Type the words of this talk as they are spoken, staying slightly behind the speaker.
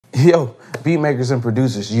Yo, beat makers and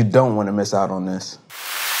producers, you don't want to miss out on this.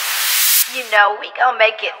 You know we gon'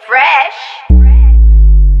 make it fresh.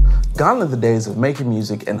 Gone are the days of making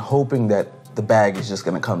music and hoping that the bag is just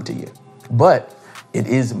gonna come to you. But it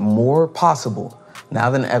is more possible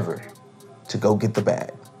now than ever to go get the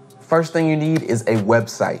bag. First thing you need is a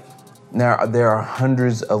website. Now, there are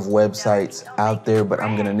hundreds of websites out there, but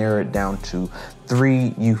I'm gonna narrow it down to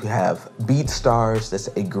 3. You have BeatStars, that's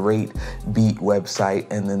a great beat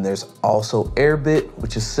website. And then there's also Airbit,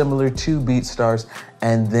 which is similar to BeatStars.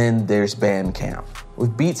 And then there's Bandcamp.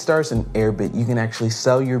 With BeatStars and Airbit, you can actually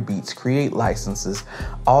sell your beats, create licenses,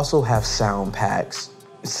 also have sound packs,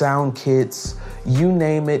 sound kits, you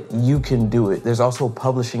name it, you can do it. There's also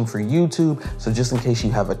publishing for YouTube. So just in case you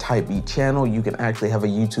have a Type Beat channel, you can actually have a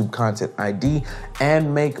YouTube content ID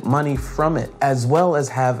and make money from it, as well as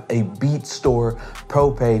have a BeatStore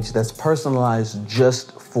Pro page that's personalized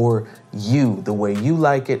just for you, the way you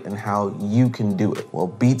like it and how you can do it. Well,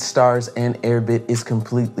 BeatStars and Airbit is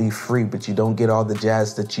completely free, but you don't get all the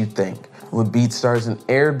jazz that you think. With BeatStars and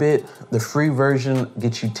Airbit, the free version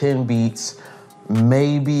gets you 10 beats,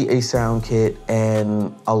 maybe a sound kit,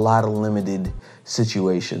 and a lot of limited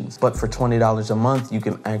situations. But for $20 a month, you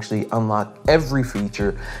can actually unlock every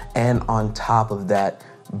feature, and on top of that,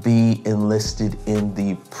 be enlisted in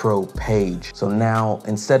the pro page. So now,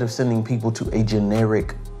 instead of sending people to a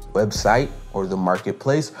generic website or the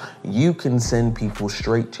marketplace, you can send people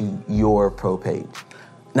straight to your pro page.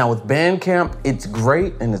 Now with Bandcamp, it's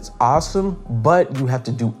great and it's awesome, but you have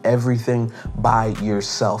to do everything by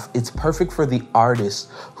yourself. It's perfect for the artist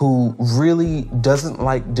who really doesn't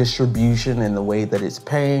like distribution and the way that it's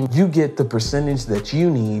paying. You get the percentage that you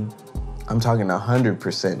need, I'm talking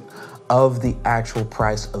 100%, of the actual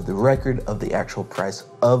price of the record, of the actual price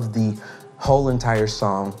of the whole entire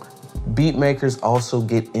song. Beat makers also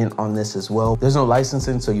get in on this as well. There's no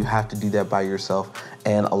licensing, so you have to do that by yourself.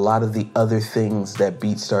 And a lot of the other things that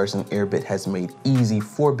BeatStars and Airbit has made easy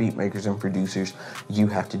for beat makers and producers, you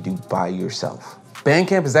have to do by yourself.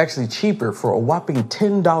 Bandcamp is actually cheaper. For a whopping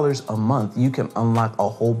 $10 a month, you can unlock a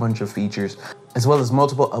whole bunch of features, as well as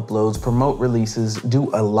multiple uploads, promote releases, do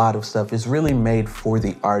a lot of stuff. It's really made for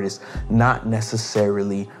the artist, not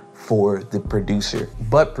necessarily for the producer,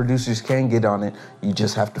 but producers can get on it. You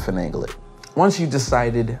just have to finagle it. Once you've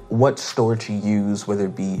decided what store to use, whether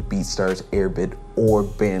it be BeatStars, Airbit, or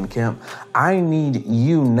Bandcamp, I need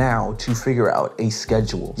you now to figure out a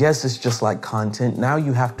schedule. Yes, it's just like content. Now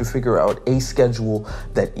you have to figure out a schedule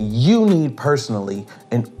that you need personally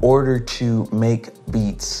in order to make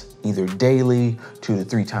beats either daily, 2 to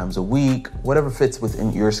 3 times a week, whatever fits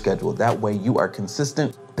within your schedule. That way you are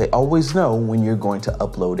consistent. They always know when you're going to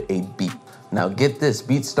upload a beat. Now get this,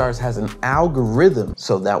 BeatStars has an algorithm,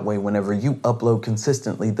 so that way whenever you upload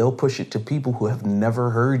consistently, they'll push it to people who have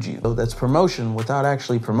never heard you. So that's promotion without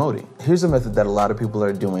actually promoting. Here's a method that a lot of people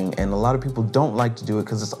are doing, and a lot of people don't like to do it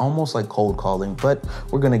because it's almost like cold calling, but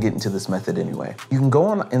we're gonna get into this method anyway. You can go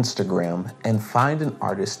on Instagram and find an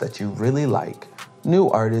artist that you really like. New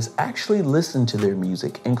artists, actually listen to their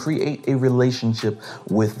music and create a relationship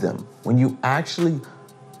with them. When you actually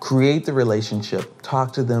create the relationship,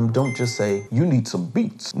 talk to them, don't just say, you need some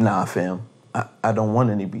beats. Nah, fam, I don't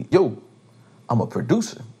want any beats. Yo, I'm a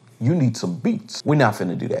producer. You need some beats. We're not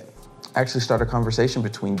finna do that. Actually start a conversation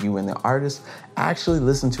between you and the artist. Actually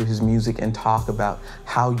listen to his music and talk about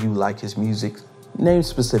how you like his music. Name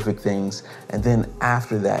specific things, and then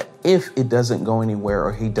after that, if it doesn't go anywhere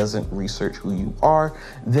or he doesn't research who you are,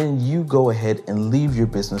 then you go ahead and leave your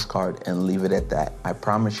business card and leave it at that. I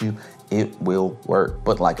promise you, it will work.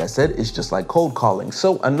 But like I said, it's just like cold calling.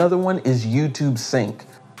 So another one is YouTube Sync.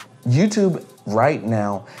 YouTube right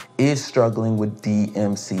now is struggling with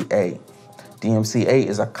DMCA. DMCA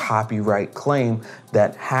is a copyright claim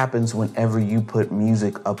that happens whenever you put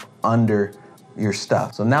music up under your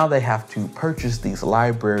stuff. So now they have to purchase these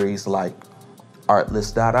libraries like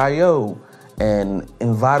Artlist.io and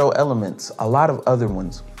Envato Elements, a lot of other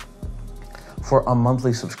ones, for a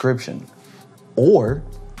monthly subscription. Or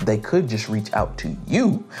they could just reach out to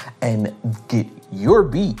you and get your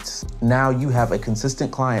beats. Now you have a consistent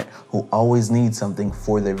client who always needs something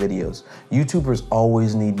for their videos. YouTubers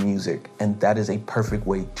always need music, and that is a perfect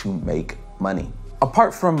way to make money.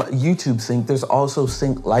 Apart from YouTube Sync, there's also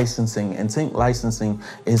Sync licensing, and Sync licensing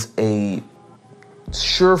is a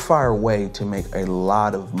surefire way to make a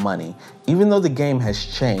lot of money. Even though the game has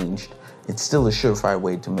changed, it's still a surefire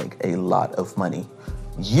way to make a lot of money.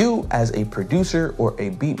 You, as a producer or a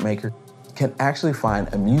beat maker, can actually find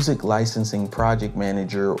a music licensing project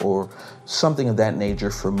manager or something of that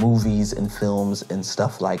nature for movies and films and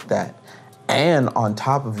stuff like that. And on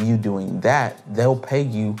top of you doing that, they'll pay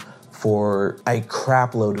you for a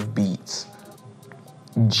crap load of beats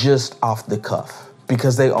just off the cuff,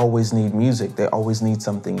 because they always need music. They always need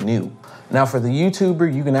something new. Now for the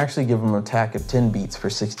YouTuber, you can actually give them a tack of 10 beats for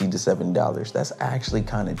 $60 to $70. That's actually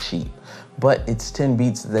kind of cheap, but it's 10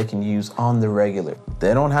 beats that they can use on the regular.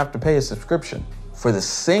 They don't have to pay a subscription. For the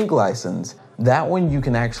sync license, that one you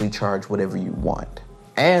can actually charge whatever you want.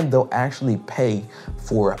 And they'll actually pay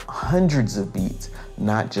for hundreds of beats,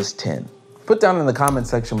 not just 10. Put down in the comment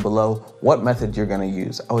section below what method you're gonna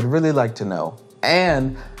use. I would really like to know.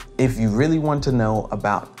 And if you really want to know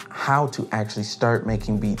about how to actually start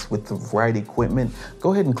making beats with the right equipment,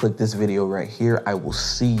 go ahead and click this video right here. I will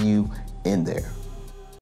see you in there.